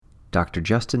Dr.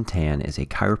 Justin Tan is a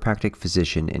chiropractic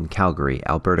physician in Calgary,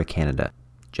 Alberta, Canada.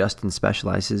 Justin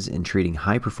specializes in treating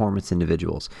high-performance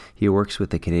individuals. He works with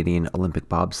the Canadian Olympic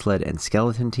bobsled and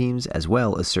skeleton teams, as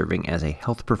well as serving as a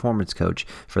health performance coach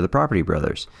for the Property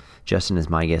Brothers. Justin is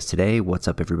my guest today. What's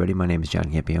up, everybody? My name is John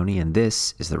Campione, and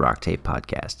this is the Rock Tape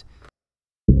Podcast.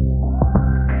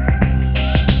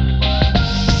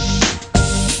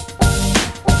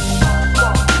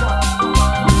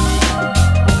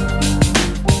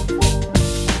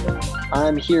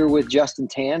 I'm here with Justin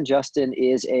Tan. Justin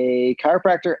is a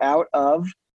chiropractor out of,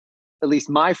 at least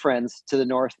my friends to the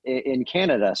north, in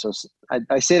Canada. So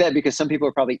I say that because some people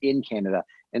are probably in Canada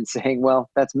and saying, well,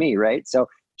 that's me, right? So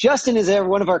Justin is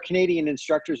one of our Canadian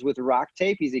instructors with Rock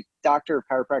Tape. He's a doctor of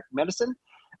chiropractic medicine.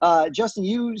 Justin,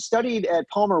 you studied at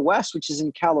Palmer West, which is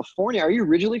in California. Are you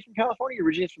originally from California? Or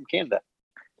originally from Canada?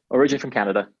 Originally from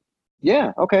Canada.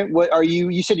 Yeah. Okay. What are you?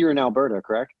 You said you're in Alberta,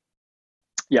 correct?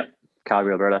 Yep.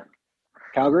 Calgary, Alberta.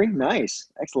 Calgary? Nice.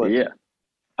 Excellent. Yeah.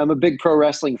 I'm a big pro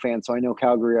wrestling fan, so I know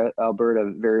Calgary,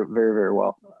 Alberta very, very, very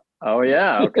well. Oh,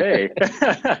 yeah. Okay.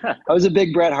 I was a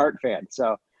big Bret Hart fan,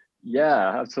 so.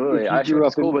 Yeah, absolutely. I actually went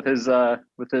to school with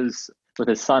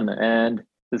his son and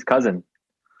his cousin.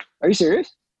 Are you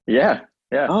serious? Yeah.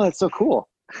 Yeah. Oh, that's so cool.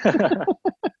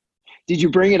 Did you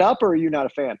bring it up, or are you not a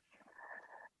fan?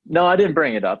 No, I didn't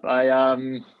bring it up. I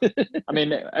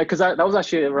mean, because that was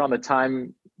actually around the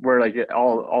time where like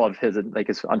all of his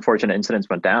unfortunate incidents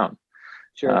went down.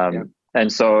 Sure. Yeah.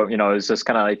 And so, it was just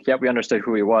kind of like, yeah, we understood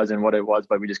who he was and what it was,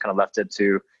 but we just kind of left it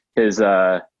to his,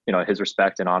 his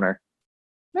respect and honor.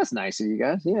 That's nice of you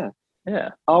guys. Yeah. Yeah.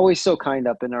 Always so kind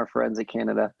up in our friends at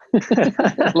Canada.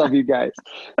 Love you guys.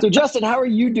 So Justin, how are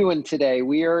you doing today?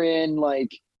 We are in I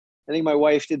think my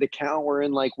wife did the count. We're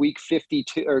in week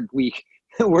 52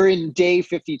 we're in day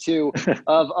 52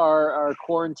 of our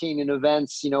quarantine and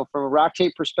events. From a Rock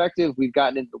Tape perspective, we've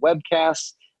gotten into the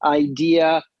webcast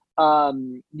idea.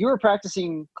 You're a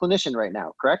practicing clinician right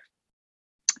now, correct?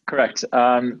 Correct.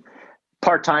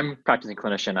 Part-time practicing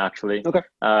clinician, actually. Okay.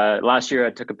 Last year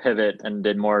I took a pivot and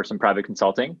did some private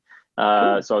consulting.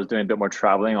 Cool. So I was doing a bit more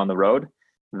traveling on the road,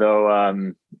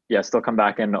 though, still come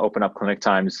back and open up clinic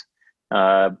times.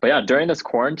 But yeah, during this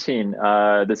quarantine,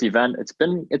 this event, it's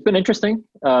been interesting.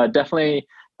 Definitely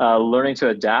learning to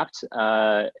adapt.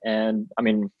 And I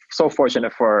mean, so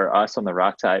fortunate for us on the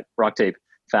Rock Tape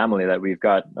family that we've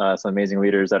got some amazing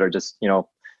leaders that are just,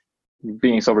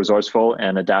 being so resourceful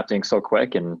and adapting so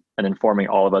quick and informing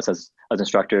all of us as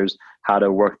instructors how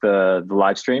to work the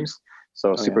live streams.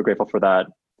 So super grateful for that.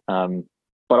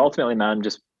 But ultimately, man,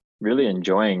 just really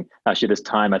enjoying actually this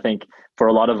time. I think for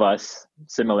a lot of us,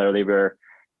 similarly, we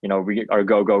are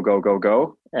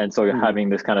go. And so having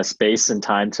this kind of space and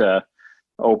time to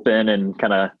open and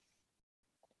kind of,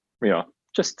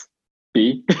 just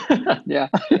be. Yeah.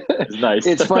 It's nice.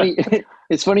 It's funny.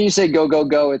 It's funny you say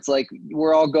go. It's like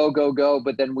we're all go,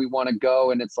 but then we want to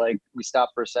go and it's like we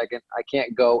stop for a second. I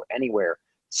can't go anywhere.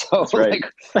 So right.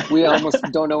 We almost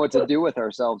don't know what to do with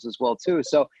ourselves as well too.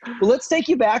 So let's take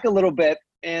you back a little bit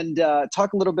and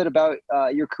talk a little bit about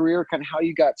your career, kind of how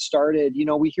you got started.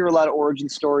 We hear a lot of origin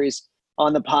stories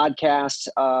on the podcast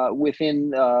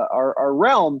within our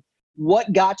realm.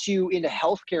 What got you into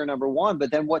healthcare, number one,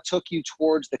 but then what took you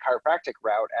towards the chiropractic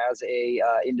route as a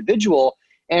individual?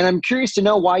 And I'm curious to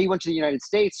know why you went to the United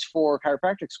States for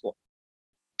chiropractic school.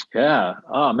 Yeah.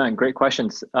 Oh man, great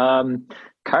questions.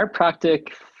 Chiropractic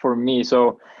for me.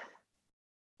 So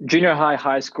junior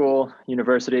high school,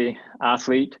 university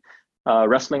athlete,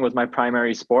 wrestling was my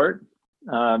primary sport.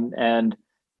 And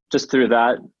just through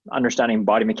that, understanding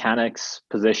body mechanics,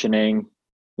 positioning,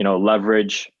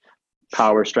 leverage,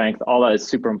 power, strength, all that is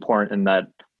super important in that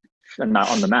and not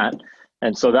on the mat.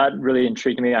 And so that really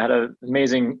intrigued me. I had an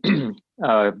amazing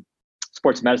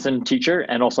sports medicine teacher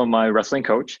and also my wrestling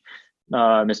coach,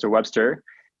 Mr. Webster,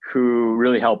 who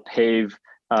really helped pave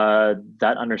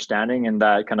that understanding and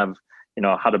that kind of,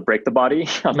 how to break the body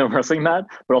on the wrestling mat,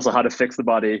 but also how to fix the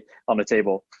body on the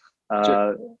table.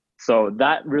 Sure. So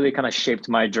that really kind of shaped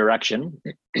my direction.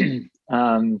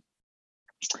 And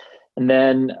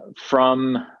then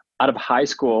from out of high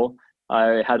school,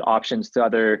 I had options to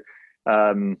either,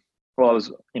 I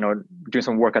was, doing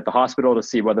some work at the hospital to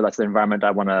see whether that's the environment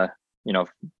I want to,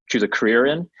 choose a career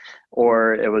in,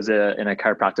 or it was in a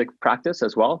chiropractic practice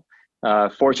as well.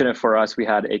 Fortunate for us, we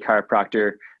had a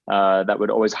chiropractor that would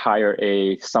always hire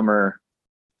a summer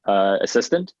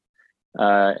assistant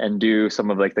and do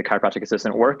some of the chiropractic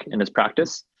assistant work in his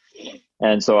practice.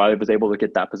 And so I was able to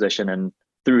get that position, and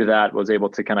through that was able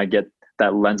to kind of get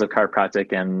that lens of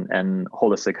chiropractic and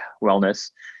holistic wellness.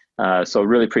 So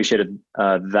really appreciated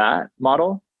that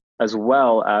model. as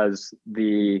well as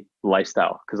the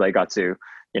lifestyle, because I got to,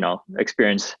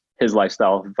 experience his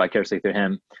lifestyle vicariously through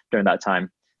him during that time.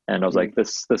 And I was like,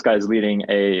 this guy is leading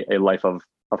a life of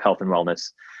health and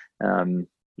wellness. And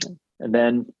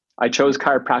then I chose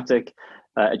chiropractic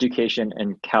education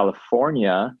in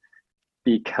California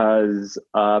because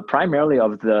primarily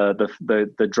of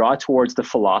the draw towards the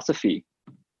philosophy.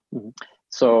 Mm-hmm.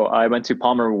 So I went to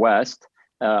Palmer West.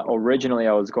 Originally,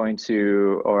 I was going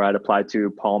to, or I'd applied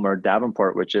to Palmer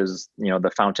Davenport, which is,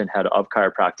 the fountainhead of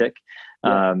chiropractic.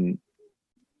 Yeah.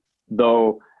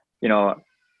 Though,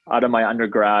 out of my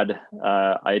undergrad,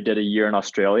 I did a year in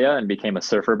Australia and became a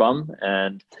surfer bum.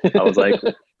 And I was like,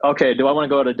 okay, do I want to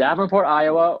go to Davenport,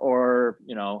 Iowa, or,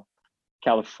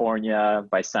 California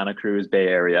by Santa Cruz Bay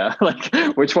Area? Like,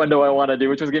 which one do I want to do?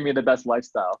 Which one's giving me the best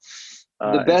lifestyle?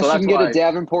 The best you can get at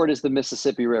Davenport is the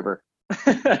Mississippi River.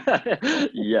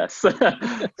 Yes.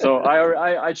 So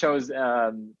I chose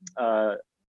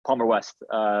Palmer West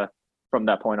from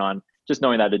that point on, just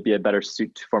knowing that it'd be a better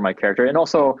suit for my character. And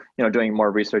also, doing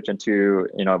more research into,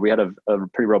 we had a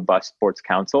pretty robust sports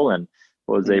council and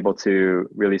was able to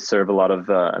really serve a lot of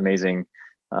amazing,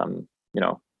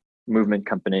 movement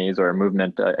companies or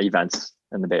movement events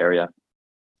in the Bay Area.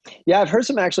 Yeah, I've heard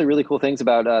some actually really cool things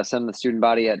about some of the student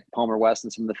body at Palmer West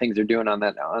and some of the things they're doing on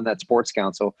that sports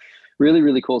council. Really,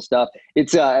 really cool stuff.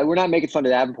 It's we're not making fun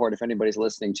of Davenport if anybody's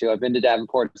listening to. I've been to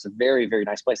Davenport. It's a very, very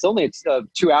nice place. Only it's a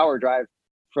 2-hour drive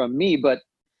from me, but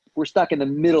we're stuck in the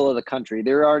middle of the country.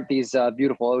 There aren't these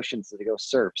beautiful oceans to go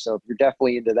surf. So if you're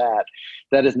definitely into that,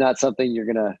 that is not something you're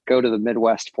going to go to the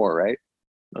Midwest for, right?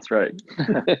 That's right.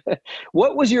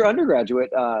 What was your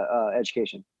undergraduate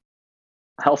education?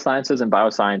 Health sciences and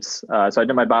bioscience. So I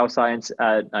did my bioscience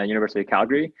at University of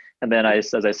Calgary. And then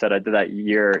as I said, I did that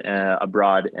year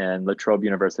abroad in La Trobe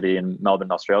University in Melbourne,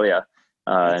 Australia,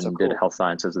 and so cool. Did health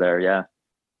sciences there. Yeah.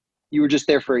 You were just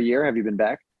there for a year. Have you been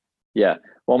back? Yeah.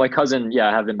 Well, my cousin,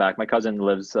 I have been back. My cousin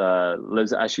lives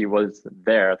actually was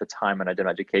there at the time when I did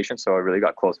my education. So I really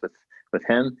got close with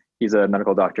him. He's a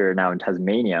medical doctor now in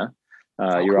Tasmania,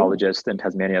 urologist in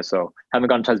Tasmania. So haven't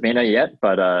gone to Tasmania yet,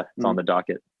 but it's on the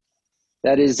docket.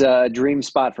 That is a dream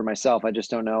spot for myself. I just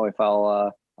don't know if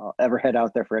I'll ever head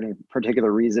out there for any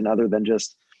particular reason other than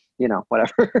just,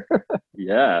 whatever.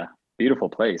 Yeah. Beautiful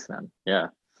place, man. Yeah.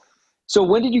 So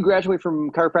when did you graduate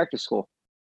from chiropractic school?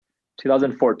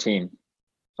 2014.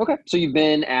 Okay. So you've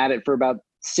been at it for about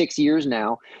 6 years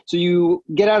now. So you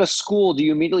get out of school. Do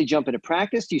you immediately jump into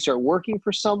practice? Do you start working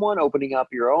for someone, opening up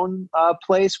your own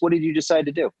place? What did you decide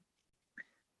to do?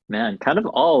 Man, kind of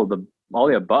all the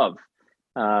above.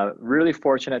 Really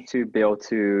fortunate to be able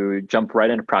to jump right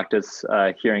into practice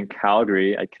here in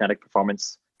Calgary at Kinetic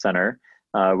Performance Center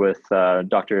with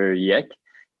Dr. Yik.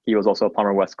 He was also a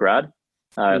Palmer West grad.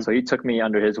 So he took me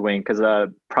under his wing because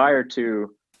prior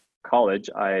to college,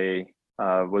 I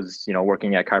was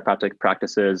working at chiropractic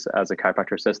practices as a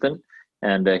chiropractor assistant.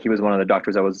 And he was one of the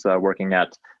doctors I was working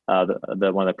at, one of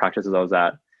the practices I was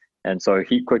at. And so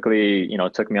he quickly,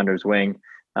 took me under his wing.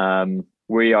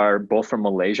 We are both from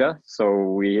Malaysia, so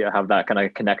we have that kind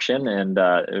of connection, and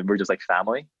we're just like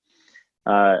family.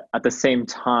 At the same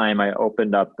time, I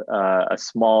opened up a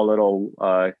small little,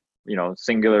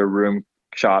 singular room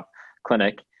shop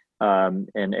clinic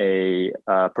in a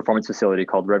performance facility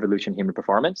called Revolution Human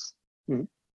Performance,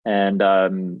 and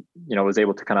was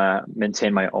able to kind of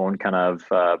maintain my own kind of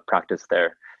practice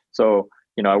there. So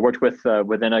I worked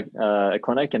within a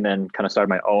clinic, and then kind of started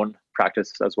my own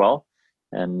practice as well,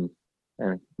 and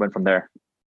went from there.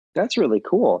 That's really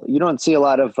cool. You don't see a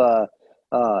lot of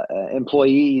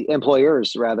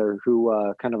employers rather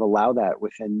who kind of allow that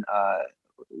within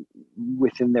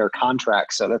their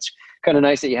contracts. So that's kind of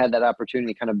nice that you had that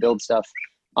opportunity to kind of build stuff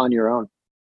on your own.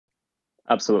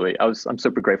 Absolutely. I'm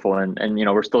super grateful, and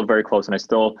we're still very close, and I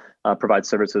still provide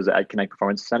services at Connect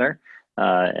Performance Center,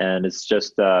 and it's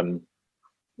just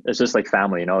like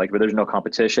family, like where there's no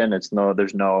competition. There's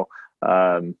no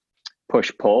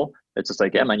push pull. It's just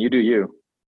like, yeah, man, you do you.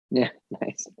 Yeah,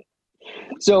 nice.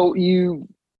 So you've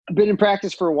been in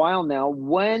practice for a while now.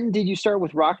 When did you start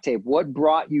with rock tape? What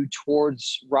brought you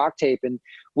towards rock tape? And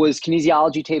was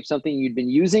kinesiology tape something you'd been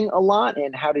using a lot?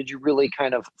 And how did you really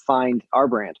kind of find our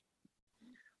brand?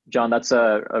 John, that's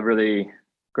a really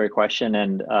great question,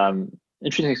 and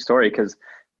interesting story, because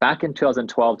back in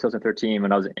 2012, 2013,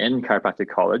 when I was in chiropractic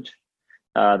college,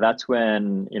 that's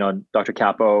when Dr.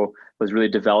 Capo was really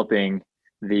developing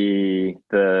the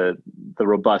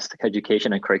robust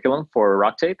education and curriculum for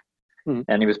rock tape,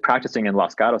 and he was practicing in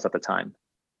Los Gatos at the time.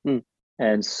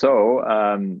 And so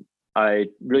I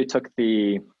really took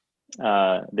the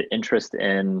the interest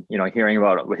in, hearing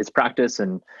about his practice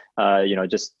and,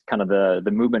 just kind of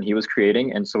the movement he was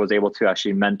creating. And so was able to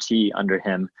actually mentee under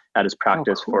him at his Oh,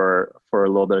 practice cool. for a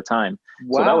little bit of time.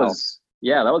 So that Wow. was,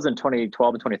 yeah, that was in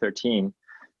 2012 and 2013.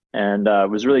 And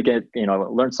was really good,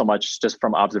 learned so much just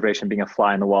from observation, being a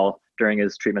fly on the wall during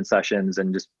his treatment sessions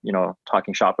and just,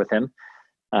 talking shop with him.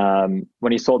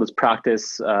 When he sold his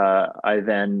practice, I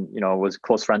then, was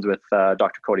close friends with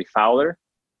Dr. Cody Fowler,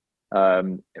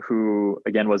 who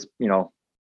again was,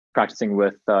 practicing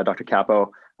with Dr.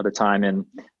 Capo at the time, and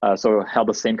so held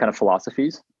the same kind of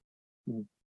philosophies.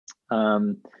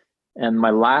 Um, and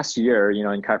my last year,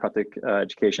 in chiropractic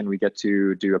education, we get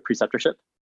to do a preceptorship.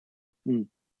 Mm.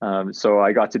 So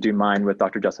I got to do mine with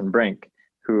Dr. Justin Brink,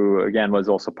 who again was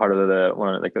also part of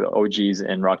one of the OGs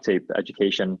in rock tape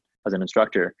education as an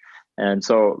instructor. And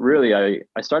so really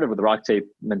I started with the rock tape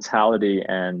mentality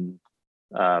and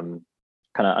kind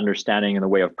of understanding in the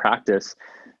way of practice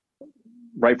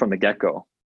right from the get-go.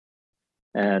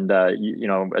 And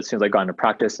as soon as I got into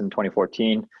practice in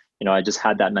 2014, I just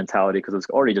had that mentality because it was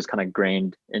already just kind of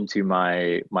grained into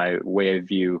my way of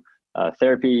view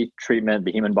therapy, treatment,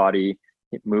 the human body,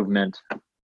 movement.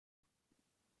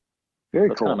 Very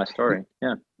That's cool. kind of my story.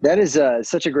 Yeah. That is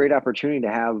such a great opportunity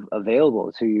to have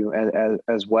available to you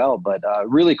as well. But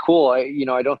really cool.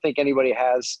 I don't think anybody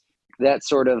has that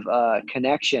sort of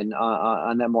connection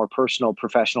on that more personal,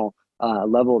 professional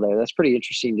level there. That's pretty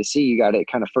interesting to see. You got it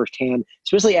kind of firsthand,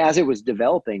 especially as it was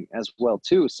developing as well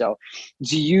too. So,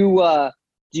 do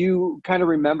you kind of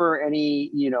remember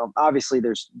any? Obviously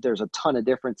there's a ton of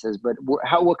differences, but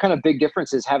what kind of big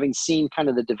differences having seen kind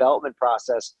of the development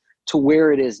process to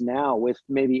where it is now, with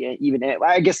maybe even,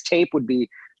 I guess tape would be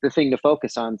the thing to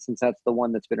focus on since that's the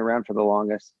one that's been around for the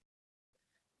longest.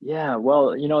 Yeah,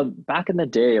 well, back in the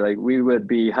day, like we would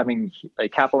be having,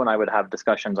 like Capo and I would have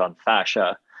discussions on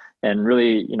fascia and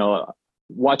really,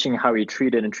 watching how he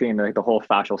treated and treating like the whole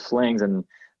fascial slings and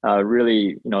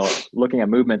really, looking at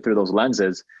movement through those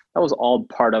lenses. That was all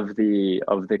part of the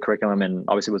curriculum, and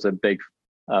obviously was a big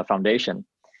foundation.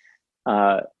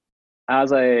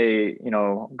 As I,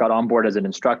 got on board as an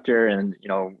instructor and,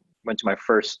 went to my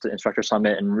first instructor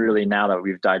summit, and really now that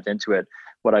we've dived into it,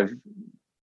 what I've,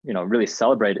 really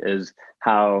celebrate is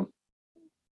how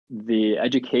the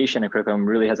education and curriculum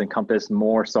really has encompassed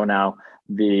more so now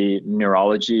the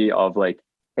neurology of like,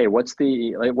 hey, what's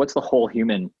the whole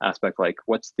human aspect like?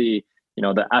 What's the,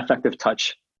 the affective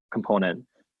touch component,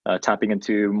 tapping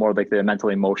into more like the mental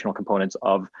emotional components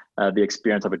of the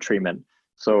experience of a treatment.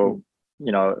 So,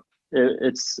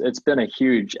 it's been a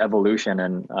huge evolution,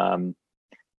 and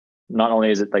not only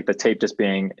is it like the tape just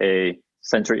being a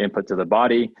sensory input to the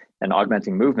body and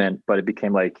augmenting movement, but it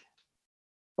became like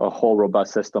a whole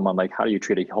robust system on like how do you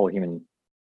treat a whole human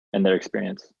and their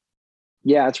experience.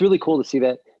 Yeah, it's really cool to see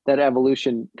that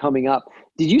evolution coming up.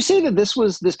 Did you say that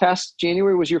this past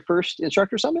January was your first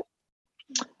instructor summit?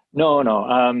 No.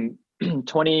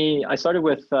 20. I started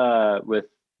with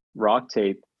rock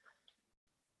tape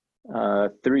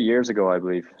 3 years ago, I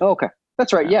believe. Oh, okay,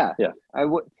 that's right. Yeah, Yeah.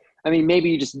 I mean, maybe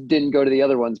you just didn't go to the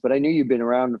other ones, but I knew you've been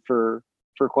around for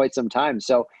quite some time.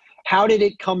 So, how did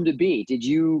it come to be? Did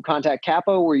you contact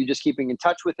Capo? Were you just keeping in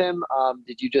touch with him?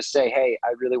 Did you just say, "Hey,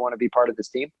 I really want to be part of this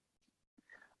team"?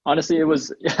 Honestly, it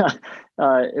was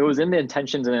it was in the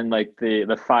intentions and in like the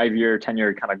 5-year,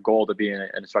 10-year kind of goal to be an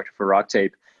instructor for rock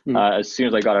tape. Mhm. As soon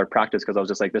as I got out of practice, because I was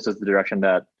just like, this is the direction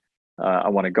that I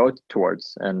want to go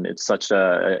towards, and it's such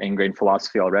a ingrained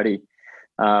philosophy already.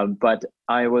 But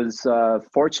I was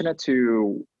fortunate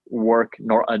to work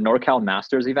a NorCal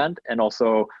Masters event, and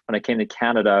also when I came to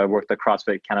Canada, I worked the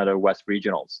CrossFit Canada West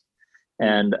Regionals.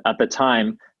 And at the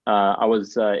time, I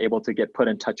was able to get put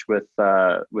in touch with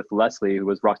Leslie, who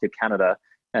was Rock Tape Canada,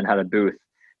 and had a booth.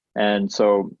 And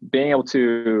so being able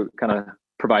to kind of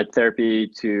provide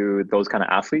therapy to those kind of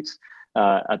athletes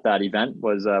at that event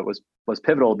was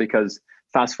pivotal, because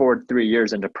fast forward 3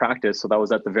 years into practice, so that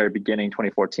was at the very beginning,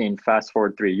 2014. Fast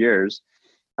forward 3 years,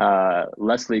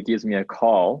 Leslie gives me a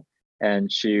call,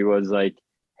 and she was like,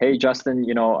 "Hey, Justin,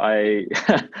 I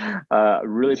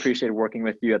really appreciated working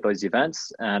with you at those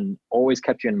events, and always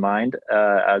kept you in mind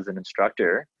as an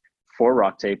instructor for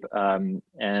rock tape."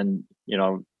 And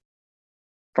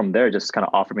from there, just kind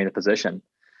of offered me the position.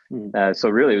 So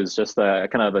really, it was just a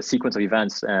kind of a sequence of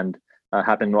events, and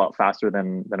happened a lot faster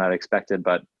than I'd expected,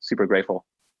 but super grateful.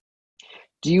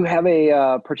 Do you have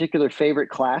a particular favorite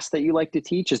class that you like to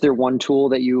teach? Is there one tool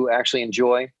that you actually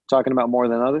enjoy talking about more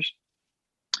than others?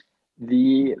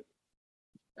 The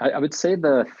I would say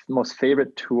the most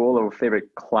favorite tool or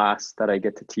favorite class that I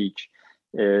get to teach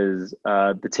is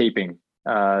the taping.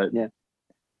 Yeah.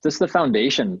 just the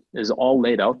foundation is all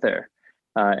laid out there,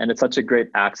 and it's such a great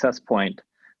access point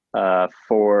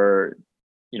for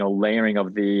layering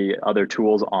of the other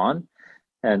tools on.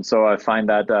 And so I find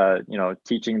that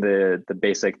teaching the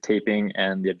basic taping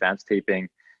and the advanced taping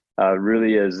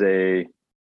really is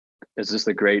just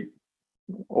a great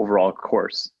overall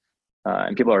course,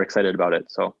 and people are excited about it.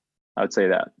 So I would say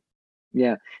that.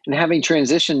 Yeah, and having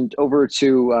transitioned over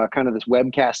to kind of this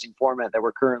webcasting format that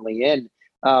we're currently in,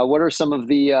 what are some of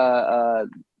the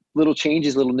little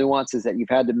changes, little nuances that you've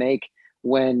had to make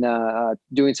when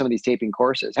doing some of these taping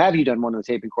courses? Have you done one of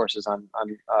the taping courses on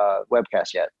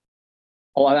webcast yet?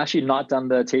 Well, I've actually not done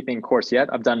the taping course yet.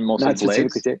 I've done mostly Not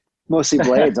blades. Mostly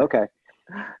blades. Okay.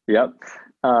 Yep.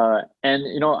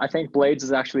 And I think blades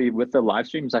is actually, with the live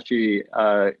stream, is actually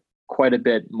quite a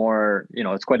bit more,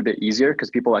 it's quite a bit easier because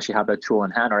people actually have that tool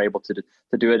in hand, are able to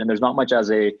do it. And there's not much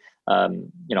as a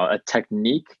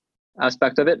technique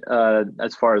aspect of it,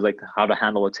 as far as like how to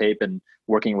handle a tape and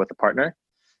working with a partner.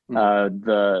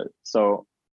 So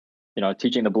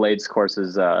teaching the blades course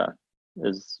has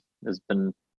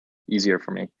been easier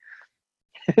for me.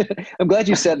 I'm glad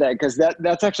you said that, because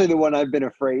that's actually the one I've been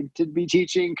afraid to be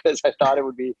teaching, because I thought it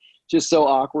would be just so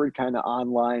awkward kind of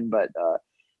online, but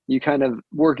you kind of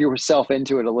work yourself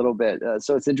into it a little bit.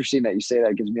 So it's interesting that you say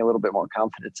that. It gives me a little bit more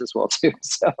confidence as well too.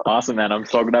 So awesome, man. I'm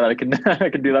so glad I can I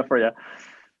can do that for you.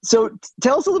 So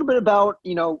tell us a little bit about,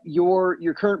 your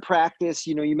current practice.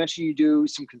 You mentioned you do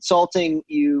some consulting,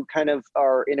 you kind of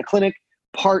are in a clinic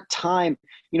part-time.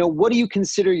 What do you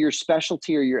consider your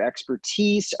specialty or your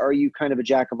expertise? Are you kind of a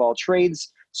jack of all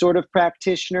trades sort of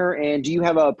practitioner? And do you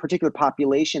have a particular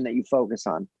population that you focus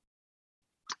on?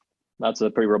 That's a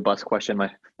pretty robust question, my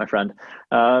friend.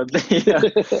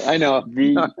 I know.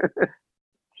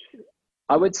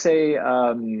 I would say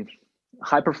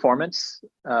high performance,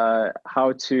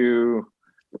 how to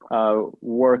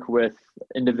work with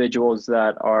individuals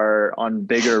that are on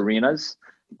bigger arenas,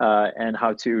 and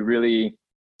how to really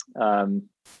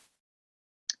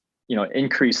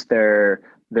increase their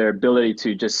ability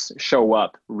to just show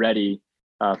up ready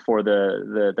for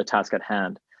the task at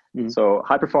hand. Mm-hmm. So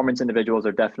high performance individuals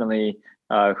are definitely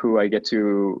who I get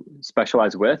to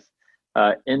specialize with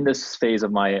in this phase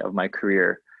of my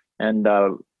career. And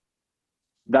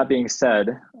that being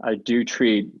said, I do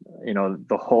treat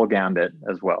the whole gambit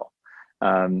as well.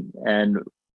 And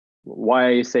why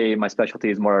I say my specialty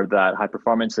is more of that high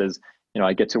performance is,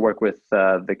 I get to work with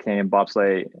the Canadian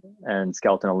bobsleigh and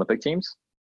skeleton Olympic teams.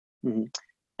 Mm-hmm.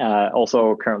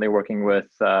 Also currently working with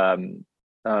some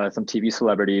TV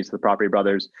celebrities, the Property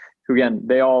Brothers, who again,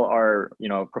 they all are,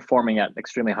 performing at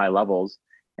extremely high levels.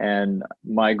 And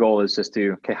my goal is just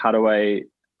to, okay, how do I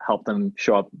help them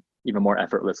show up even more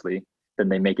effortlessly than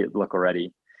they make it look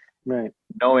already? Right.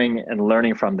 Knowing and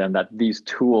learning from them that these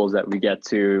tools that we get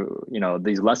to,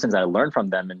 these lessons I learned from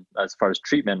them, and as far as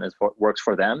treatment is what works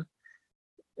for them,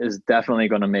 is definitely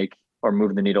going to make or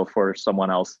move the needle for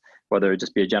someone else, whether it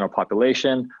just be a general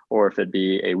population, or if it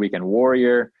be a weekend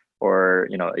warrior, or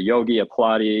a yogi, a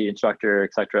Pilates instructor,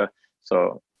 etc.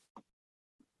 So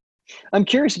I'm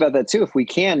curious about that too, if we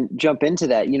can jump into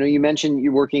that. You mentioned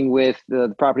you're working with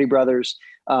the Property Brothers,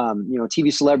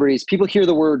 TV celebrities. People hear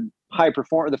the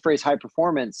phrase high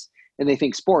performance, and they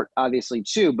think sport, obviously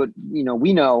too. But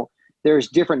we know there's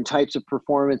different types of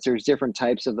performance. There's different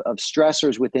types of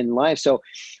stressors within life. So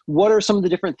what are some of the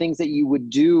different things that you would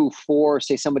do for,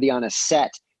 say, somebody on a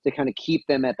set to kind of keep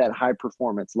them at that high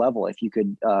performance level? If you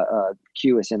could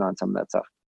cue us in on some of that stuff.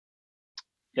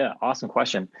 Yeah, awesome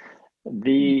question.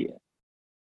 I'd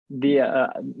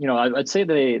say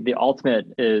the ultimate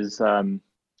is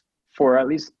for at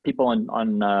least people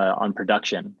on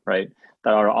production, right,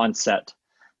 that are on set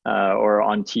or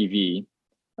on TV.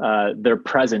 Their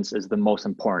presence is the most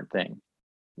important thing,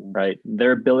 right?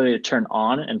 Their ability to turn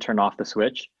on and turn off the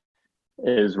switch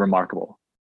is remarkable.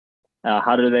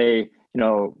 How do they,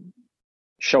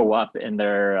 show up in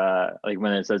their like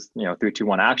when it says 3, 2,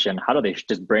 1 action? How do they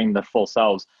just bring the full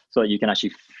selves so that you can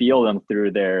actually feel them through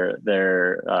their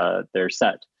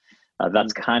set?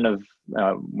 That's kind of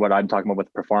what I'm talking about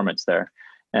with performance there.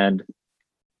 And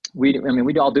we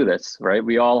all do this, right?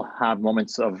 We all have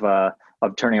moments of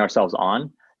turning ourselves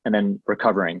on and then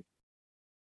recovering.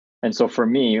 And so for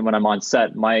me, when I'm on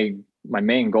set, my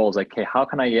main goal is like, okay, how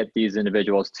can I get these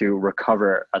individuals to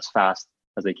recover as fast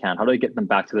as they can? How do I get them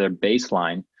back to their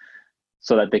baseline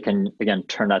so that they can, again,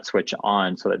 turn that switch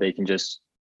on so that they can just,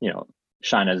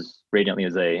 shine as radiantly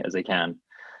as they can.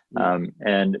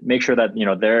 And make sure that,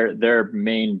 their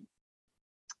main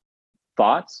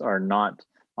thoughts are not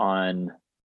on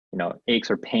aches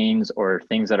or pains or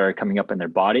things that are coming up in their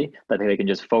body, that they can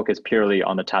just focus purely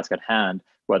on the task at hand,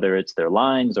 whether it's their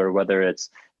lines or whether it's,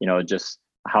 just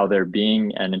how they're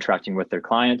being and interacting with their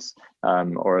clients,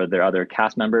 or their other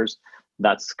cast members.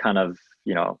 That's kind of,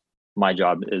 my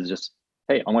job is just,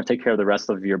 hey, I want to take care of the rest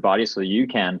of your body so you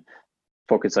can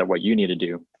focus on what you need to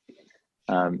do.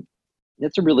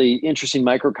 That's a really interesting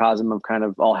microcosm of kind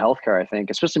of all healthcare, I think,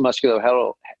 especially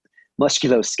musculoskeletal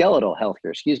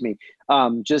healthcare, excuse me.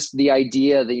 Just the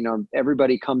idea that,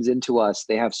 everybody comes into us,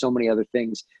 they have so many other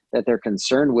things that they're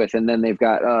concerned with, and then they've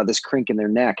got this crink in their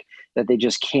neck that they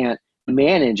just can't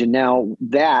manage. And now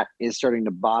that is starting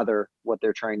to bother what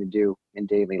they're trying to do in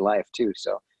daily life too.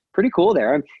 So pretty cool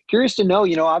there. I'm curious to know,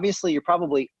 obviously you're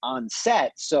probably on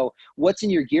set. So what's in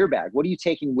your gear bag? What are you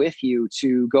taking with you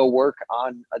to go work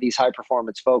on these high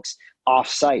performance folks off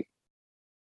site?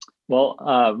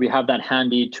 Well, we have that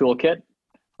handy toolkit,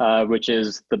 which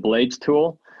is the Blades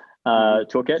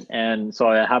toolkit. And so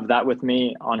I have that with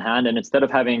me on hand. And instead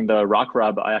of having the rock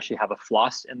rub, I actually have a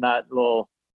floss in that little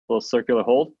circular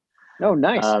hold. Oh,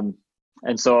 nice.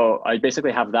 And so I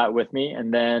basically have that with me,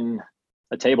 and then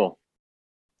a table.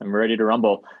 I'm ready to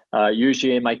rumble.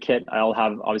 Usually in my kit, I'll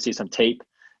have obviously some tape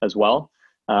as well.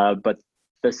 But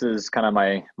this is kind of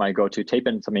my go-to: tape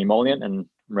and some emollient, and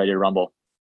I'm ready to rumble.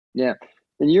 Yeah.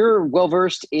 And you're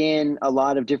well-versed in a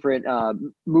lot of different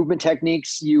movement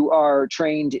techniques. You are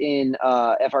trained in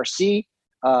FRC,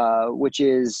 which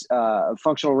is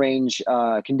functional range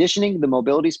conditioning, the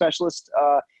mobility specialist,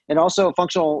 and also a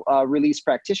functional release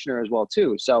practitioner as well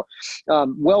too. So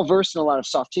well-versed in a lot of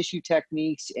soft tissue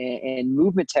techniques and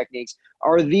movement techniques.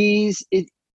 Are these,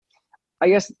 I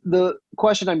guess the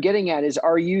question I'm getting at is,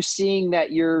 are you seeing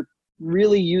that you're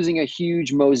really using a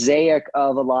huge mosaic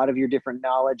of a lot of your different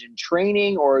knowledge and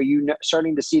training, or are you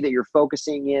starting to see that you're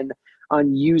focusing in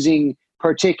on using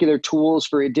particular tools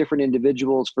for different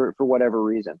individuals for whatever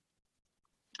reason?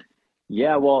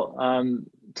 Yeah, well,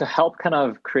 to help kind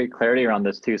of create clarity around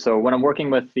this too. So when I'm working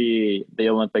with the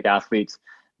Olympic athletes,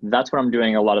 that's when I'm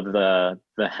doing a lot of the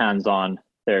hands-on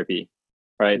therapy,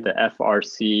 right? The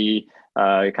FRC,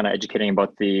 kind of educating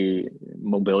about the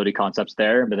mobility concepts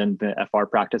there, but then the FR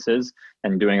practices,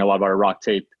 and doing a lot of our rock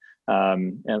tape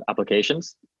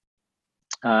applications.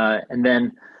 And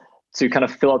then to kind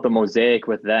of fill out the mosaic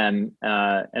with them,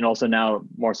 and also now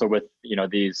more so with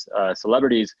these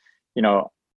celebrities,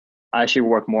 I actually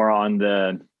work more on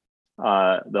the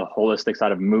holistic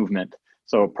side of movement.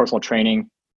 So personal training,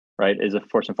 right, is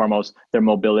first and foremost. Their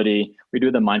mobility. We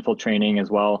do the mindful training as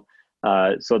well.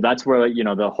 So that's where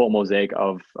the whole mosaic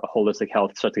of holistic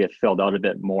health starts to get filled out a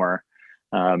bit more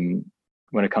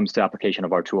when it comes to application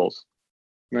of our tools.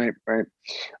 Right.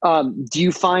 Do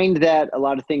you find that a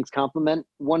lot of things complement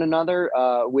one another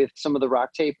with some of the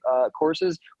rock tape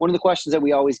courses? One of the questions that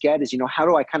we always get is, how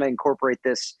do I kind of incorporate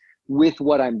this with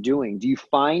what I'm doing? Do you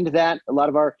find that a lot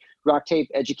of our rock tape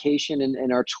education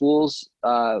and our tools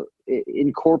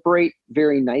incorporate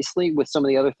very nicely with some of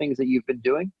the other things that you've been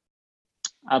doing?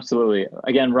 Absolutely.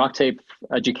 Again, rock tape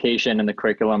education and the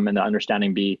curriculum and the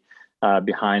understanding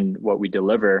behind what we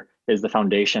deliver is the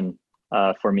foundation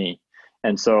for me.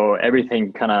 And so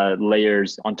everything kind of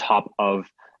layers on top of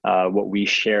what we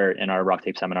share in our rock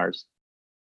tape seminars.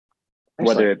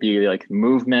 Excellent. Whether it be like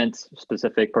movement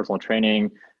specific personal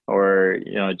training, or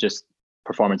just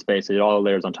performance based, it all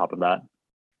layers on top of that.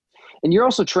 And you're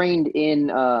also trained in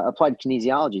applied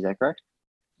kinesiology, is that correct?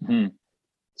 Mm-hmm.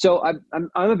 So I'm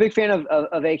a big fan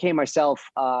of AK myself.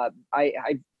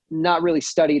 I've not really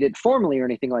studied it formally or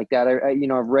anything like that.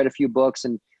 I've read a few books,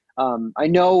 and I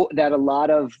know that a lot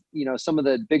of some of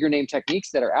the bigger name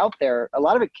techniques that are out there, a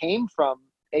lot of it came from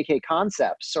AK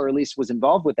Concepts, or at least was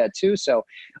involved with that too. So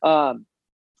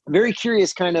very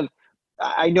curious, kind of.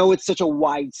 I know it's such a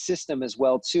wide system as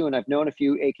well too, and I've known a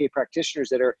few AK practitioners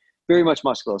that are very much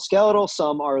musculoskeletal.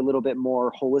 Some are a little bit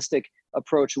more holistic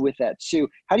approach with that too.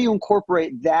 How do you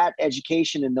incorporate that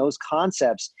education and those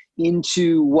concepts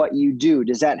into what you do?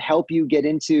 Does that help you get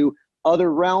into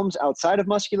other realms outside of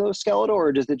musculoskeletal,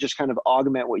 or does it just kind of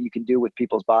augment what you can do with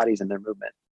people's bodies and their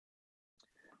movement?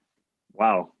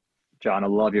 Wow. John, I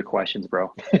love your questions,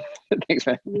 bro. Thanks,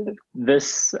 man.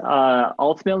 This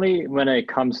ultimately, when it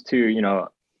comes to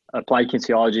applied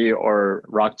kinesiology or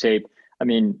rock tape, I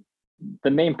mean,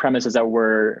 the main premise is that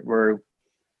we're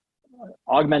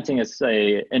augmenting as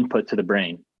a input to the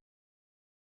brain.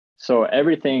 So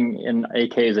everything in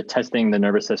AK is testing the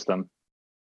nervous system,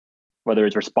 whether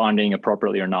it's responding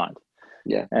appropriately or not.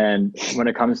 Yeah. And when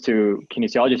it comes to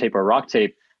kinesiology tape or rock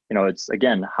tape, it's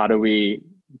again, how do we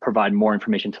provide more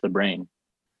information to the brain?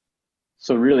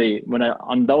 So really,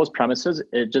 on those premises,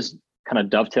 it just kind of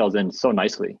dovetails in so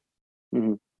nicely.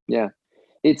 Mm-hmm. Yeah.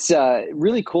 It's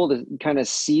really cool to kind of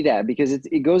see that, because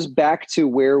it goes back to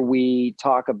where we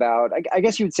talk about, I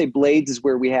guess you would say blades is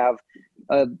where we have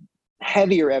a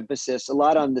heavier emphasis, a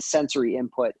lot on the sensory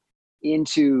input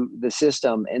into the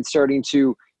system, and starting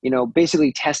to,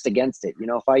 basically test against it.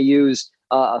 If I use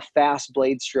a fast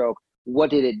blade stroke, what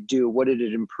did it do? What did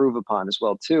it improve upon as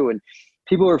well too? And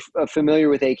people are familiar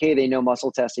with AK. They know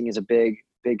muscle testing is a big,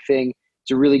 big thing.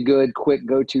 It's a really good, quick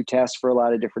go-to test for a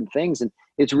lot of different things. And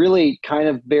it's really kind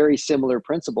of very similar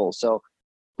principles. So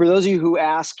for those of you who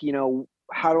ask,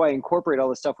 how do I incorporate all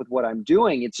this stuff with what I'm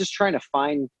doing? It's just trying to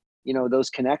find, those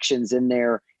connections in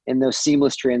there and those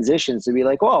seamless transitions to be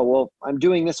like, oh, well, I'm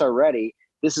doing this already.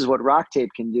 This is what Rock Tape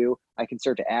can do. I can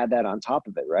start to add that on top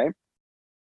of it, right?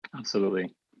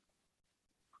 Absolutely.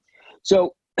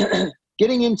 So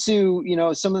getting into,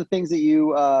 some of the things that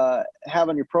you have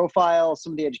on your profile,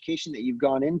 some of the education that you've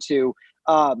gone into,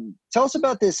 tell us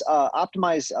about this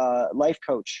Optimize Life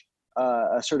Coach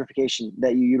certification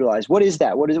that you utilize. What is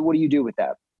that? What is it? What do you do with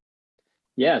that?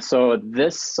 Yeah, so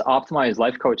this Optimize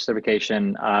Life Coach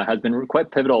certification has been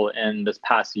quite pivotal in this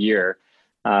past year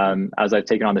as I've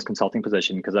taken on this consulting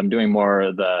position, because I'm doing more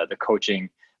of the coaching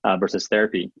versus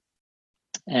therapy.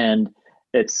 And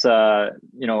it's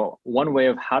one way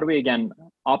of how do we again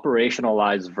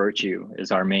operationalize virtue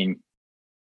is our main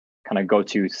kind of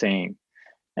go-to saying.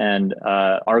 And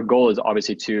our goal is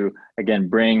obviously to again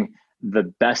bring the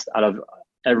best out of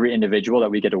every individual that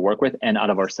we get to work with and out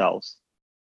of ourselves.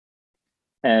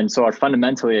 And so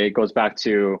fundamentally, it goes back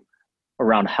to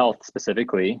around health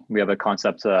specifically. We have a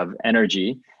concept of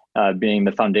energy being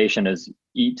the foundation is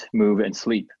eat, move, and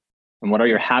sleep. And what are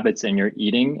your habits in your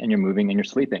eating and your moving and your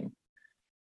sleeping,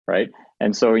 right?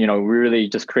 And so, we really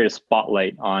just create a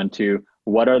spotlight onto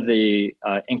what are the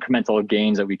incremental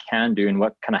gains that we can do and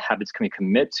what kind of habits can we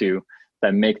commit to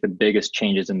that make the biggest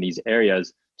changes in these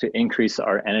areas to increase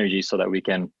our energy so that we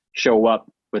can show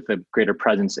up with a greater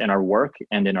presence in our work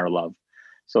and in our love.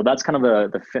 So that's kind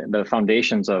of the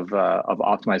foundations of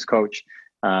Optimize Coach.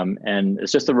 And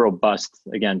it's just a robust,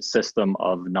 again, system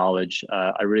of knowledge.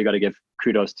 I really got to give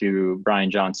kudos to Brian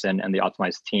Johnson and the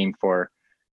Optimize team for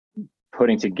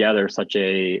putting together such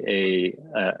a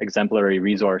exemplary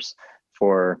resource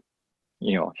for,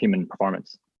 human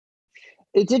performance.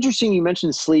 It's interesting you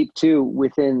mentioned sleep too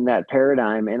within that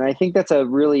paradigm. And I think that's a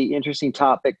really interesting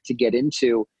topic to get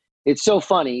into. It's so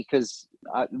funny because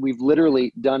we've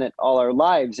literally done it all our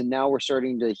lives. And now we're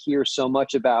starting to hear so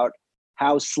much about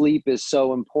how sleep is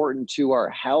so important to our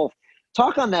health.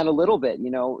 Talk on that a little bit.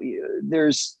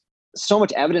 There's so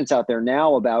much evidence out there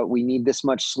now about we need this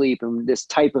much sleep and this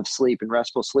type of sleep and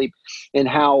restful sleep, and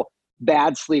how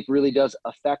bad sleep really does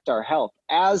affect our health.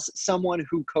 As someone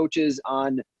who coaches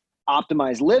on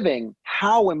optimized living,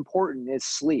 how important is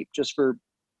sleep just for,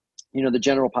 the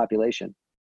general population?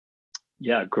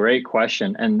 Yeah, great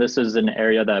question. And this is an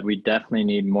area that we definitely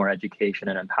need more education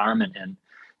and empowerment in,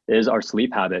 is our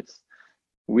sleep habits.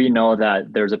 We know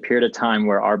that there's a period of time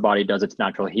where our body does its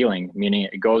natural healing, meaning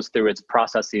it goes through its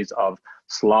processes of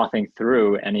sloughing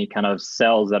through any kind of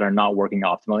cells that are not working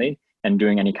optimally and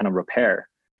doing any kind of repair.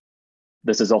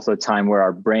 This is also a time where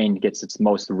our brain gets its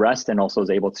most rest and also is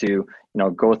able to,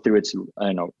 go through its,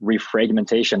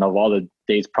 refragmentation of all the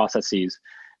day's processes.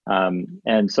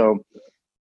 And so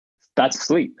that's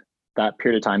sleep. That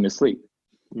period of time is sleep.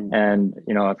 Mm-hmm. And,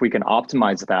 if we can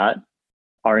optimize that,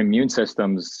 our immune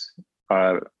systems,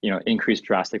 increase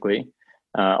drastically.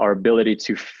 Our ability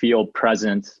to feel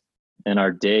present in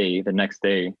our day, the next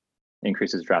day,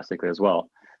 increases drastically as well.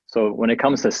 So when it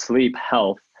comes to sleep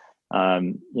health,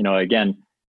 again,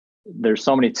 there's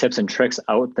so many tips and tricks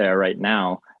out there right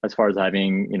now as far as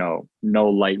having, no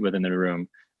light within the room,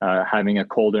 having a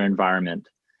colder environment,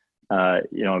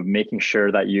 making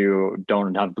sure that you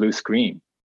don't have blue screen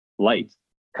light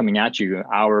coming at you an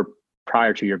hour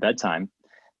prior to your bedtime.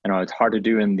 It's hard to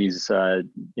do in these,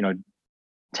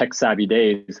 tech savvy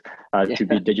days to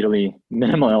be digitally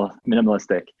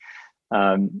minimalistic.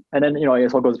 And then, I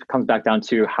guess comes back down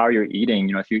to how you're eating.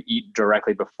 If you eat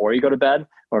directly before you go to bed,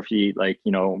 or if you eat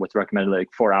what's recommended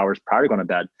 4 hours prior to going to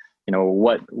bed,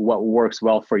 what works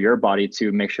well for your body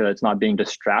to make sure that it's not being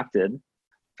distracted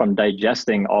from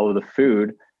digesting all of the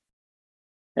food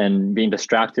and being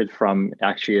distracted from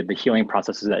actually the healing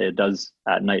processes that it does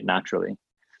at night naturally.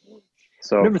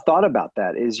 So I never thought about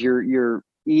that. Is you're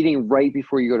eating right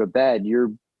before you go to bed,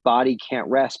 your body can't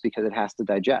rest because it has to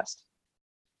digest.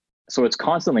 So it's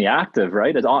constantly active,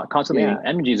 right? It's constantly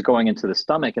energy is going into the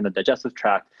stomach and the digestive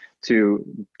tract to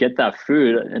get that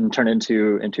food and turn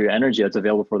into energy that's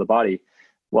available for the body.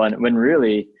 When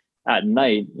really at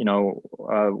night,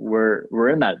 we're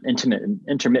in that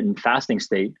intermittent fasting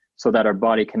state, so that our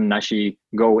body can actually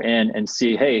go in and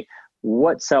see, hey,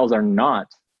 what cells are not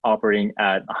operating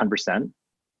at 100%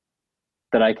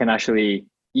 that I can actually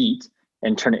eat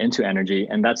and turn it into energy,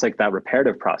 and that's like that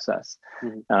reparative process.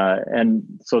 And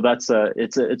so that's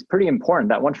it's pretty important.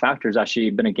 That one factor has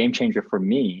actually been a game changer for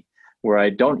me, where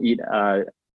I don't eat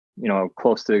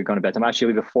close to going to bed. I'm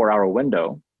actually leave a 4-hour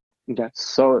window,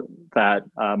 so that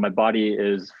my body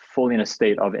is fully in a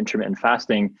state of intermittent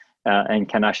fasting, and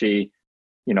can actually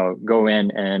go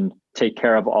in and take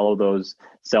care of all of those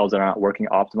cells that are not working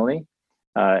optimally,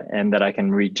 and that I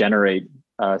can regenerate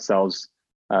cells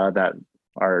that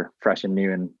are fresh and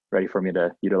new and ready for me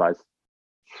to utilize.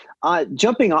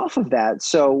 Jumping off of that,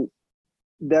 so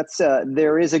that's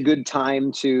there is a good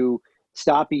time to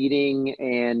stop eating,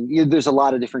 and there's a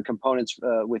lot of different components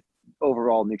with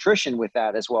overall nutrition with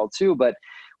that as well too, but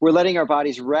we're letting our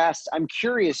bodies rest. I'm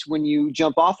curious, when you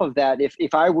jump off of that,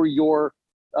 if I were your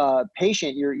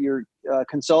patient, you're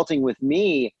consulting with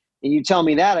me, and you tell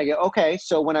me that, I go, okay,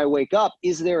 so when I wake up,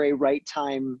 is there a right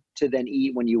time to then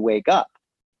eat when you wake up?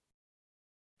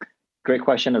 Great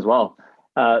question as well.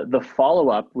 The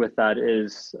follow-up with that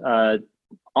is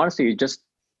honestly just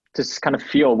kind of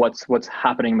feel what's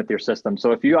happening with your system.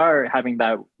 So if you are having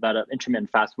that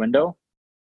intermittent fast window,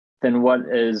 then what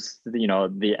is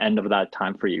the end of that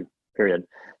time for you, period.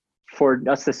 For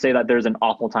us to say that there's an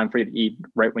optimal time for you to eat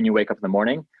right when you wake up in the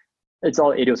morning, it's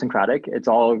all idiosyncratic. It's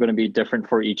all going to be different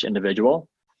for each individual,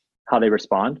 how they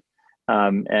respond.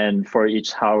 And for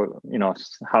each how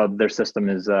their system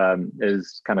is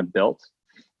kind of built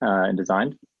and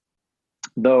designed.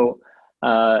 Though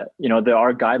there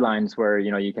are guidelines where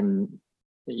you can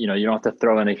you don't have to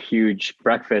throw in a huge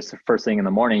breakfast first thing in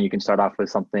the morning. You can start off with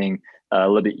something a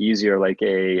little bit easier, like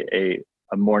a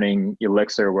morning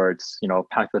elixir where it's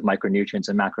packed with micronutrients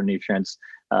and macronutrients,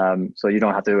 so you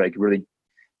don't have to like really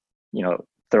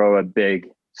throw a big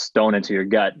stone into your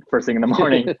gut first thing in the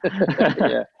morning.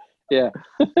 Yeah.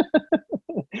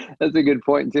 That's a good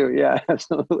point too. Yeah,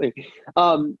 absolutely.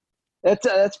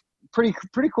 That's pretty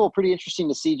cool, pretty interesting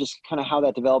to see just kind of how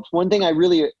that develops. One thing I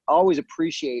really always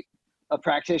appreciate a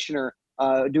practitioner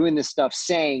doing this stuff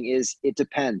saying is it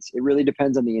depends. It really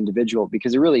depends on the individual,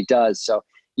 because it really does. So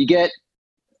you get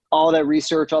all that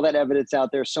research, all that evidence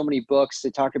out there, so many books.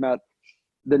 They talk about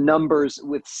the numbers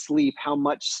with sleep, how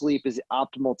much sleep is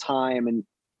optimal time. And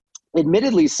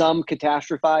admittedly, some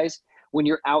catastrophize when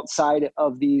you're outside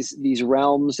of these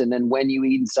realms, and then when you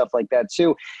eat and stuff like that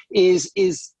too. Is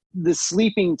the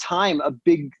sleeping time a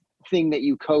big thing that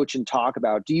you coach and talk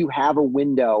about? Do you have a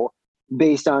window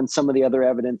based on some of the other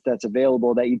evidence that's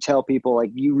available that you tell people,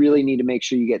 like, you really need to make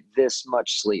sure you get this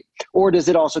much sleep? Or does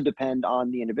it also depend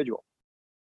on the individual?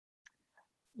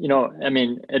 I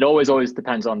mean, it always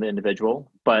depends on the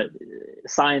individual, but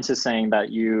science is saying that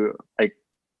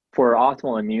for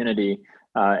optimal immunity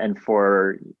and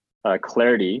for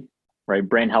clarity, right,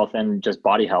 brain health and just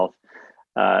body health,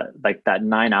 like that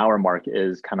 9-hour mark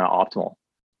is kind of optimal.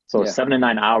 So 7 to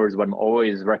 9 hours, what I'm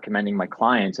always recommending my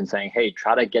clients and saying, hey,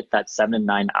 try to get that 7 to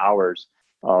 9 hours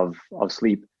of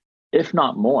sleep, if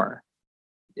not more.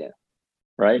 Yeah.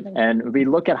 Right. And we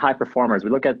look at high performers, we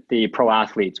look at the pro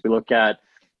athletes, we look at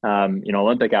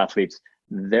Olympic athletes.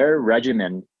 Their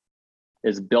regimen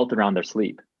is built around their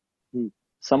sleep.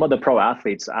 Some of the pro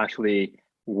athletes actually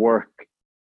work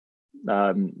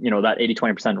that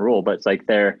 80-20% rule, but it's like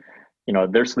they're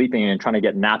sleeping and trying to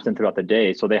get naps in throughout the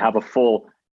day. So they have a full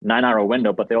 9-hour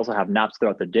window, but they also have naps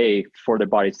throughout the day for their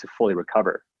bodies to fully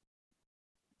recover.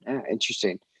 Yeah,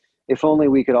 interesting. If only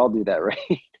we could all do that,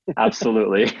 right?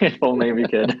 Absolutely. If only we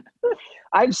could.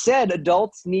 I've said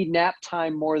adults need nap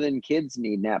time more than kids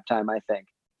need nap time, I think.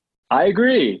 I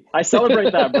agree. I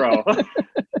celebrate that, bro.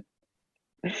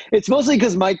 It's mostly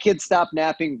because my kids stopped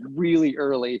napping really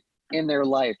early in their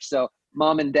life. So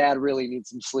mom and dad really need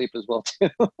some sleep as well, too.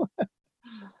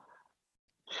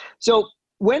 So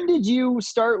when did you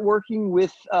start working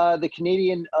with the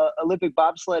Canadian Olympic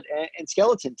bobsled and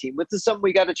skeleton team? This is something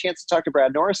we got a chance to talk to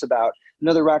Brad Norris about,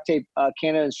 another Rock Tape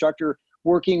Canada instructor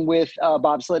working with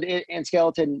bobsled and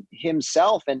skeleton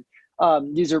himself. And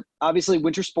these are obviously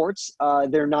winter sports.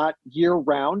 They're not year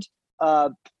round.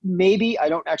 Maybe, I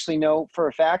don't actually know for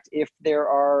a fact if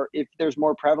there's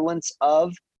more prevalence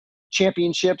of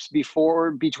championships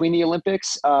between the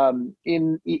Olympics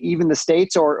in even the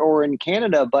States or in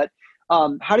Canada. But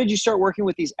how did you start working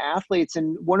with these athletes,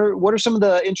 and what are some of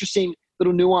the interesting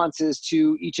little nuances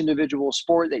to each individual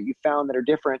sport that you found that are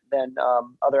different than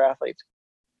other athletes?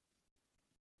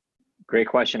 Great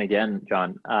question again,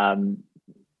 John.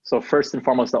 So first and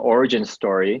foremost, the origin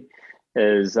story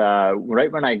is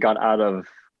right when I got out of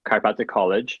chiropractic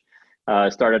college,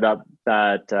 started up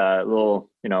that little,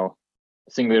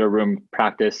 singular room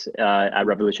practice at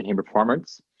Revolution Human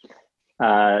Performance.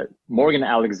 Morgan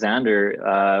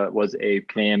Alexander was a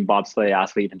Canadian bobsleigh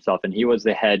athlete himself, and he was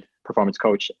the head performance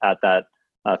coach at that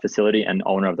facility and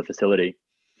owner of the facility.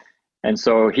 And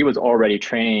so he was already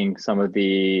training some of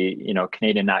the,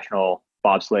 Canadian national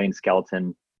bobsleigh and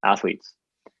skeleton athletes.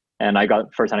 And I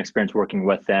got firsthand experience working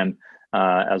with them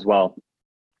as well.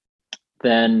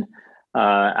 Then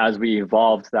as we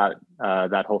evolved that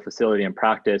whole facility and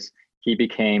practice, he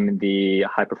became the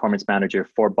high performance manager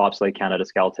for Bobsleigh Canada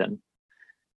Skeleton,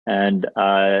 and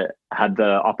had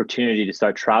the opportunity to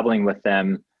start traveling with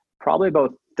them probably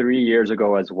about 3 years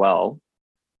ago as well,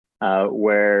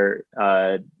 where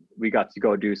we got to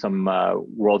go do some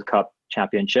World Cup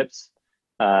championships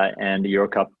and Euro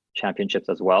Cup championships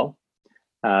as well.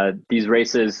 These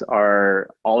races are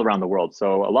all around the world.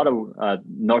 So a lot of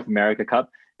North America Cup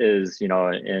is,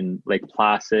 in Lake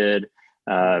Placid,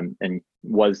 and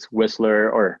was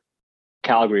Whistler or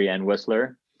Calgary and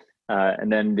Whistler.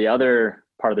 And then the other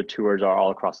part of the tours are all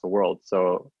across the world.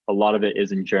 So a lot of it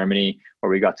is in Germany,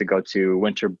 where we got to go to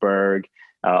Winterberg,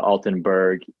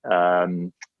 Altenburg,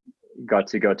 got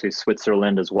to go to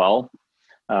Switzerland as well,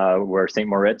 where St.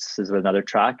 Moritz is another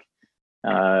track.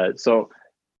 So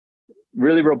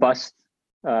really robust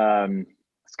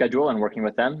schedule and working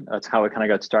with them. That's how it kind of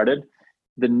got started.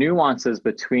 The nuances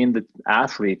between the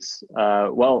athletes,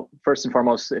 well, first and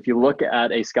foremost, if you look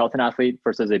at a skeleton athlete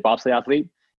versus a bobsleigh athlete,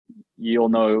 you'll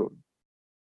know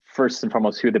first and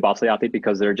foremost who the bobsleigh athlete,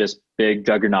 because they're just big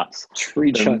juggernauts.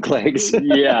 Tree trunk legs.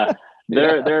 Yeah,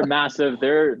 they're massive.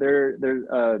 They're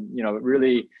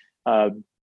really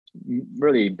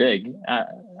really big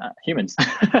humans.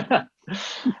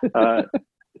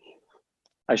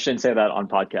 I shouldn't say that on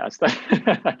podcast.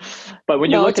 But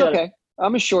when you look at okay.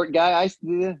 I'm a short guy.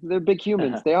 They're big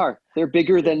humans. They are. They're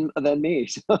bigger than me.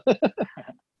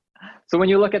 So when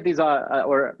you look at these,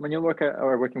 or when you look at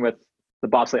or working with the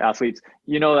bobsleigh athletes,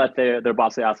 you know that they're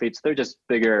bobsleigh athletes. They're just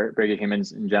bigger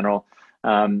humans in general.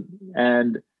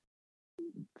 And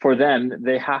for them,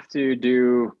 they have to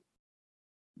do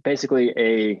basically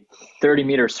a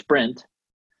 30-meter sprint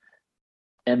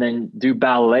and then do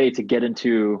ballet to get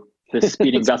into the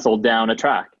speeding vessel down a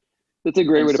track. That's a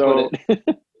great way to put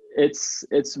it.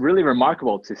 It's really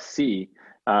remarkable to see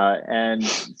and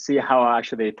see how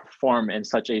actually they perform in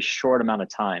such a short amount of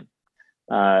time.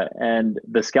 And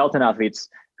the skeleton athletes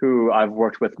who I've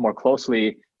worked with more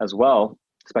closely as well,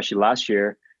 especially last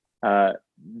year,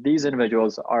 these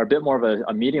individuals are a bit more of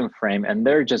a medium frame, and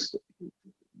their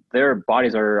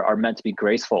bodies are meant to be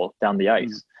graceful down the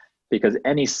ice, because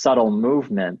any subtle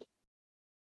movement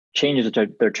changes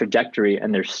their trajectory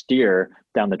and their steer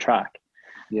down the track.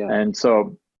 Yeah. And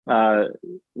so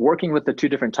working with the two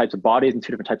different types of bodies and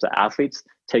two different types of athletes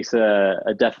takes a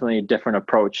definitely different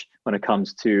approach when it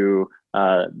comes to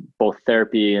both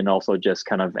therapy and also just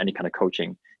kind of any kind of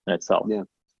coaching in itself.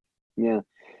 Yeah.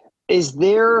 Is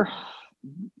there,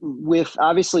 with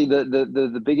obviously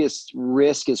the biggest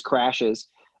risk is crashes,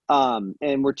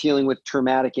 and we're dealing with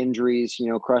traumatic injuries,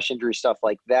 crush injury, stuff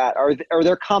like that. Are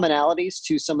there commonalities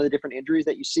to some of the different injuries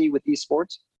that you see with these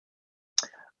sports?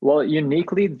 Well,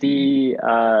 uniquely,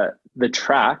 the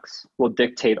tracks will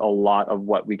dictate a lot of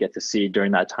what we get to see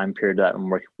during that time period that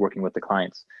I'm working with the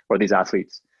clients or these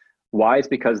athletes. Why? It's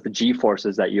because the G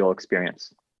forces that you'll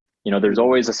experience. There's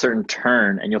always a certain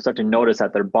turn, and you'll start to notice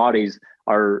that their bodies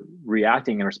are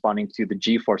reacting and responding to the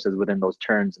G forces within those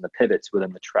turns and the pivots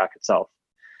within the track itself.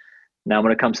 Now,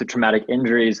 when it comes to traumatic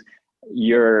injuries,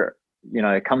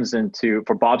 it comes into,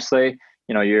 for bobsleigh,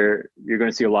 you're going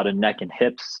to see a lot of neck and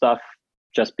hip stuff,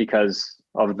 just because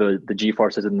of the G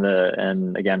forces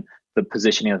and again, the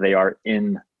positioning that they are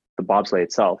in the bobsleigh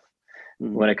itself.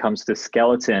 Mm-hmm. When it comes to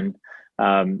skeleton,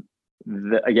 the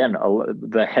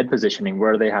head positioning,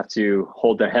 where they have to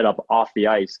hold their head up off the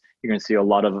ice, you're going to see a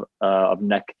lot of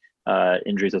neck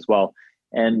injuries as well.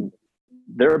 And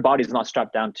their body's not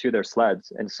strapped down to their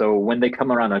sleds. And so when they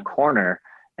come around a corner,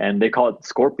 and they call it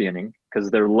scorpioning, because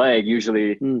their leg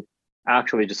usually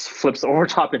actually just flips over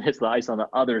top and hits the ice on the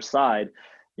other side,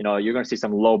 you're going to see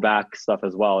some low back stuff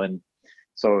as well. And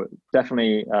so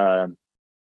definitely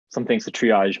some things to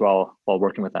triage while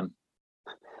working with them.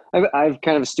 I've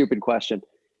kind of a stupid question.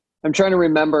 I'm trying to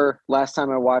remember last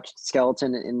time I watched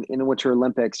skeleton in the Winter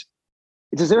Olympics.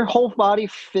 Does their whole body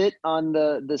fit on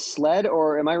the sled,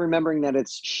 or am I remembering that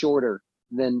it's shorter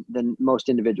than most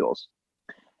individuals?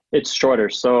 It's shorter.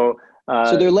 So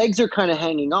their legs are kind of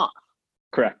hanging off.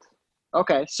 Correct.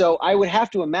 Okay. So I would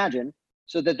have to imagine,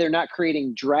 so that they're not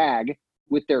creating drag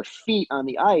with their feet on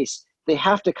the ice, they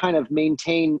have to kind of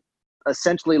maintain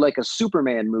essentially like a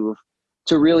Superman move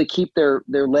to really keep their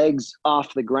legs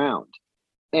off the ground.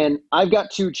 And I've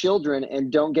got two children and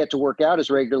don't get to work out as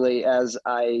regularly as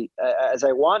I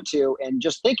want to, and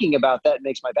just thinking about that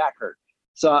makes my back hurt.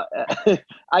 So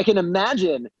I can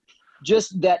imagine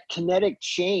just that kinetic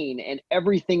chain and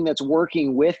everything that's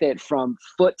working with it, from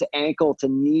foot to ankle to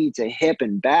knee to hip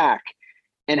and back,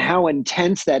 and how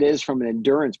intense that is from an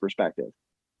endurance perspective.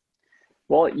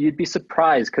 Well, you'd be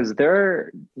surprised because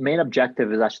their main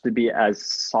objective is actually to be as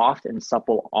soft and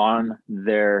supple on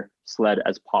their sled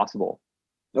as possible.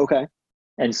 Okay.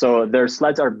 And so their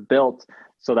sleds are built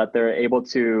so that they're able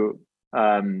to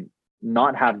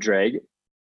not have drag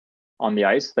on the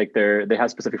ice. Like they have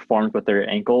specific forms with their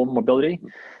ankle mobility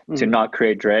to not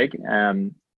create drag.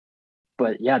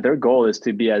 But yeah, their goal is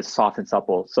to be as soft and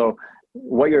supple. So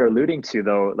what you're alluding to,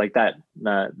 though, like that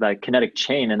kinetic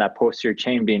chain and that posterior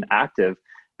chain being active,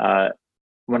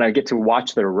 when I get to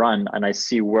watch their run and I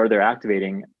see where they're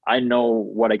activating, I know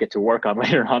what I get to work on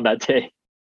later on that day.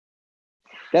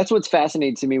 That's what's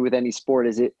fascinating to me with any sport,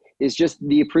 is just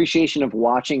the appreciation of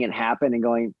watching it happen and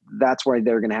going, that's where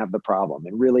they're going to have the problem,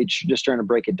 and really just trying to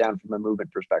break it down from a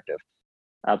movement perspective.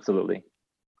 Absolutely.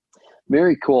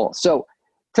 Very cool. So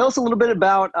tell us a little bit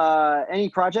about any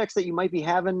projects that you might be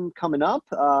having coming up.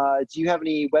 Do you have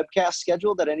any webcasts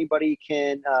scheduled that anybody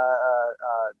can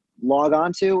log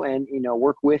on to and,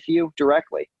 work with you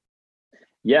directly?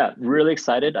 Yeah, really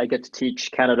excited. I get to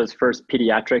teach Canada's first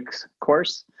pediatrics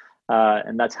course,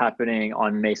 and that's happening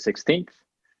on May 16th.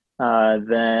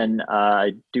 Then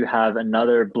I do have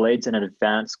another Blades in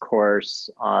Advance course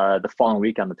the following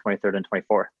week on the 23rd and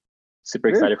 24th. Super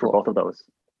excited for both of those.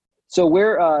 So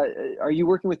where are you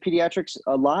working with pediatrics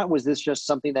a lot? Was this just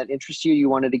something that interests you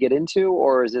wanted to get into,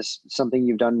 or is this something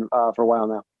you've done for a while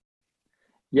now?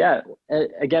 Yeah,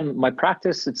 again, my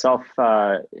practice itself,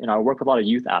 I work with a lot of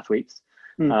youth athletes,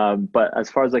 but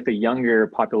as far as like the younger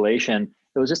population,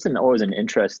 it was just always an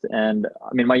interest. And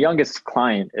I mean, my youngest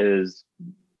client is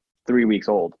 3 weeks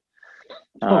old.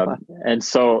 And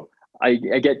so I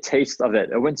get taste of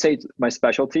it. I wouldn't say it's my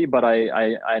specialty, but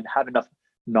I have enough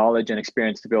knowledge and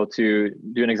experience to be able to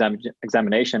do an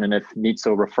examination, and if needs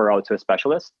to refer out to a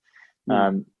specialist.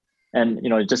 And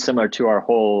just similar to our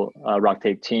whole Rock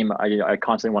Tape team, I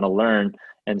constantly want to learn,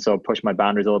 and so push my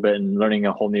boundaries a little bit, and learning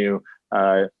a whole new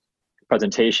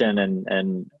presentation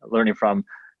and learning from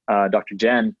Dr.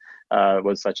 Jen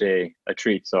was such a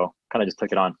treat. So kind of just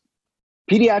took it on.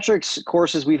 Pediatrics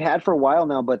courses we've had for a while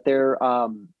now, but they're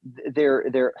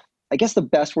I guess the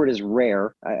best word is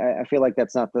rare. I feel like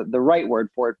that's not the right word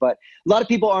for it, but a lot of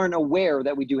people aren't aware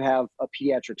that we do have a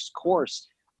pediatrics course.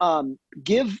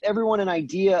 Give everyone an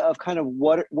idea of kind of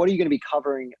what are you going to be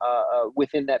covering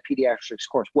within that pediatrics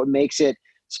course? What makes it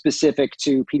specific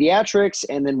to pediatrics,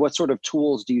 and then what sort of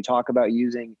tools do you talk about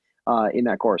using in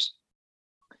that course?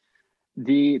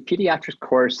 The pediatrics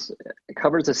course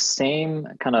covers the same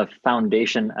kind of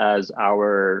foundation as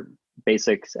our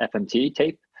basics FMT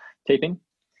taping.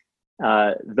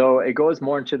 Though it goes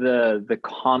more into the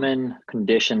common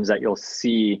conditions that you'll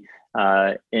see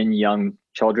in young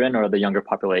children or the younger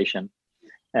population.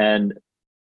 And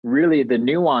really the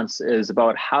nuance is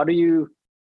about how do you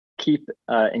keep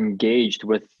engaged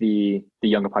with the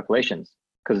younger populations?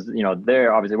 Because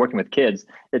they're obviously working with kids.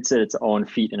 It's its own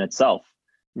feat in itself.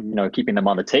 Keeping them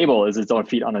on the table is its own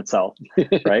feat on itself,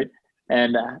 right?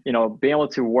 And being able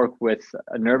to work with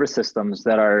nervous systems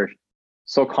that are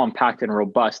so compact and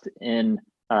robust in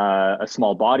a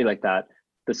small body like that,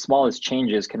 the smallest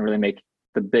changes can really make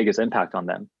the biggest impact on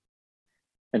them.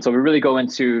 And so we really go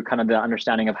into kind of the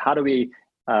understanding of how do we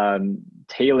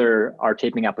tailor our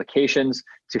taping applications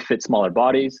to fit smaller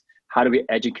bodies? How do we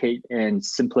educate in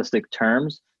simplistic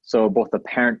terms so both the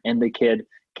parent and the kid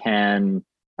can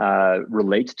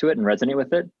relate to it and resonate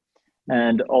with it?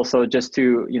 And also just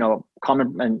to,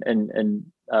 common and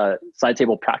side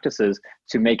table practices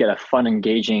to make it a fun,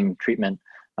 engaging treatment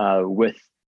with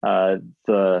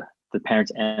the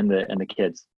parents and the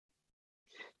kids.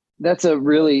 That's a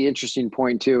really interesting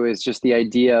point too, is just the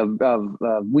idea of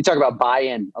we talk about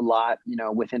buy-in a lot,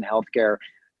 within healthcare,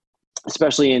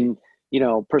 especially in,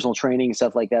 personal training and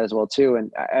stuff like that as well too.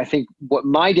 And I think what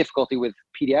my difficulty with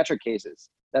pediatric cases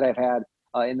that I've had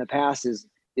in the past is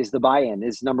the buy-in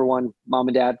is number one, mom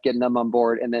and dad getting them on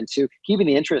board, and then two, keeping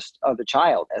the interest of the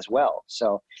child as well.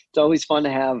 So it's always fun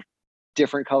to have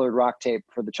different colored rock tape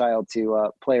for the child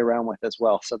to play around with as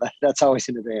well. So that's always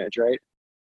an advantage, right?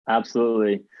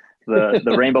 Absolutely.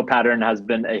 The rainbow pattern has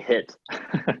been a hit.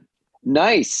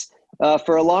 Nice.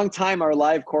 For a long time, our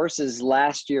live courses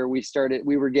last year, we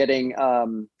were getting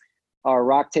our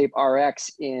Rock Tape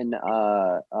RX in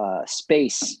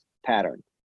space pattern.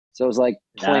 So it was like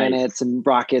planets and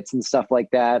rockets and stuff like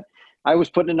that. I was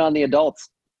putting it on the adults.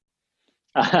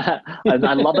 And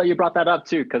I love that you brought that up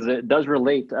too, because it does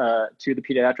relate to the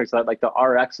pediatrics. Like the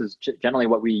RX is generally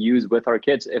what we use with our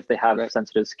kids if they have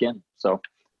sensitive skin. So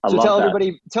tell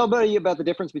everybody about the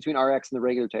difference between RX and the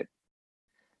regular tape.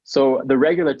 So the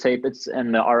regular tape,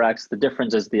 and the RX, the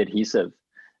difference is the adhesive.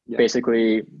 Yeah.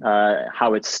 Basically,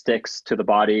 how it sticks to the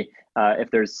body. If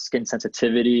there's skin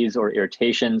sensitivities or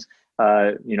irritations,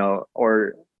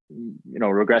 regressing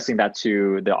that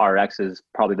to the RX is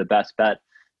probably the best bet.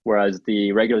 Whereas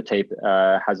the regular tape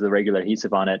has the regular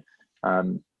adhesive on it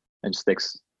and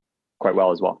sticks quite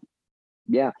well as well.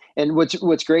 Yeah, and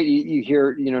what's great, you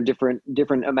hear different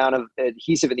amount of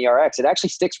adhesive in the RX. It actually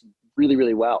sticks really,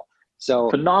 really well. So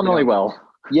phenomenally well.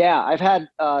 Yeah, I've had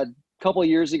a couple of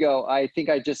years ago. I think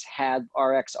I just had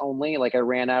RX only. Like I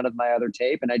ran out of my other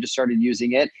tape, and I just started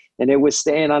using it, and it was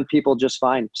staying on people just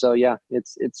fine. So yeah,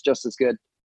 it's just as good.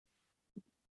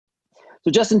 So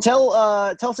Justin, tell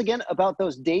us again about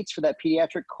those dates for that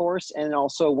pediatric course, and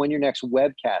also when your next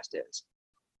webcast is.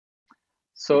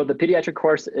 So the pediatric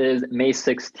course is May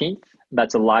 16th.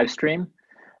 That's a live stream,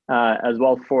 as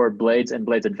well for Blades and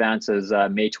Blades Advances,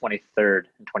 May 23rd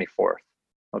and 24th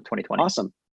of 2020.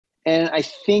 Awesome. And I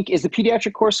think, is the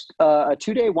pediatric course a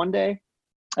 2-day, 1 day?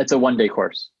 It's a 1-day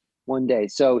course. 1 day.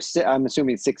 So I'm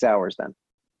assuming 6 hours then.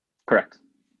 Correct.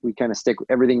 We kind of stick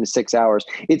everything to 6 hours.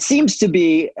 It seems to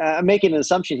be, I'm making an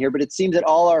assumption here, but it seems that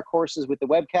all our courses with the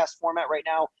webcast format right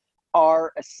now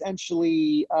are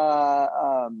essentially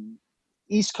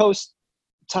East Coast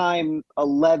time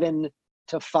 11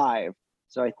 to 5.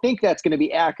 So I think that's going to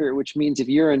be accurate, which means if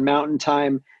you're in Mountain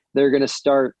Time, they're going to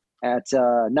start at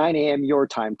 9 a.m. your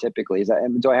time typically.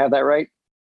 Do I have that right?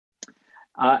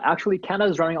 Actually,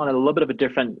 Canada's running on a little bit of a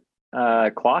different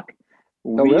clock.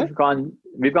 Oh, really?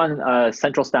 We've gone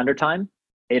Central Standard Time,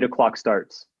 8 o'clock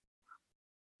starts.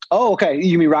 Oh, okay.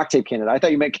 You mean Rock Tape Canada? I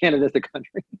thought you meant Canada as the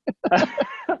country.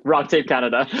 Rock Tape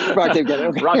Canada. Rock Tape Canada.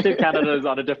 Okay. Rock Tape Canada is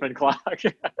on a different clock.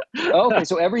 Okay,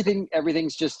 so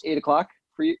everything's just 8 o'clock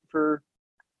for you for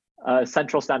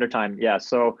Central Standard Time. Yeah.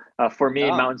 So for me,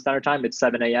 Mountain Standard Time, it's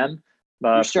 7 a.m.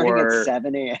 You're starting at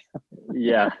 7 a.m.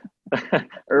 Yeah.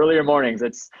 Earlier mornings.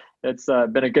 It's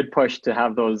been a good push to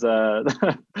have those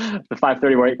the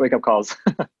 5:30 wake up calls.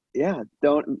 Yeah,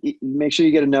 make sure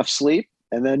you get enough sleep,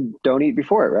 and then don't eat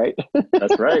before it, right?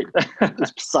 That's right.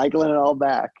 Just cycling it all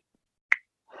back.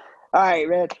 All right,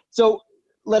 man. So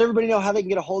let everybody know how they can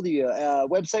get a hold of you.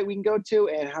 Website we can go to,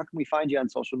 and how can we find you on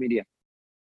social media?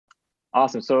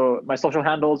 Awesome. So my social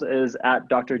handles is at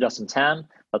Dr. Justin Tan.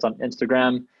 That's on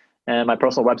Instagram. And my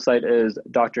personal website is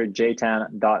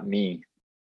drjtan.me.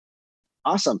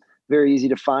 Awesome. Very easy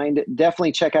to find.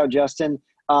 Definitely check out Justin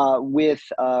with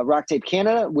Rock Tape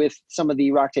Canada with some of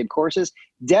the Rock Tape courses.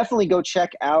 Definitely go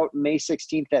check out May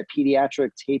 16th, that pediatric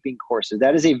taping courses.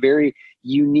 That is a very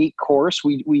unique course.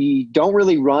 We don't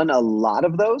really run a lot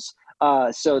of those.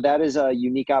 So that is a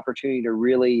unique opportunity to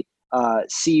really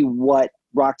see what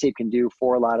Rock Tape can do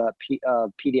for a lot of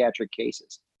pediatric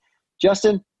cases.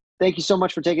 Justin, thank you so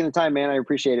much for taking the time, man. I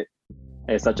appreciate it.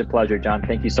 It's such a pleasure, John.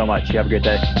 Thank you so much. You have a good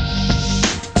day.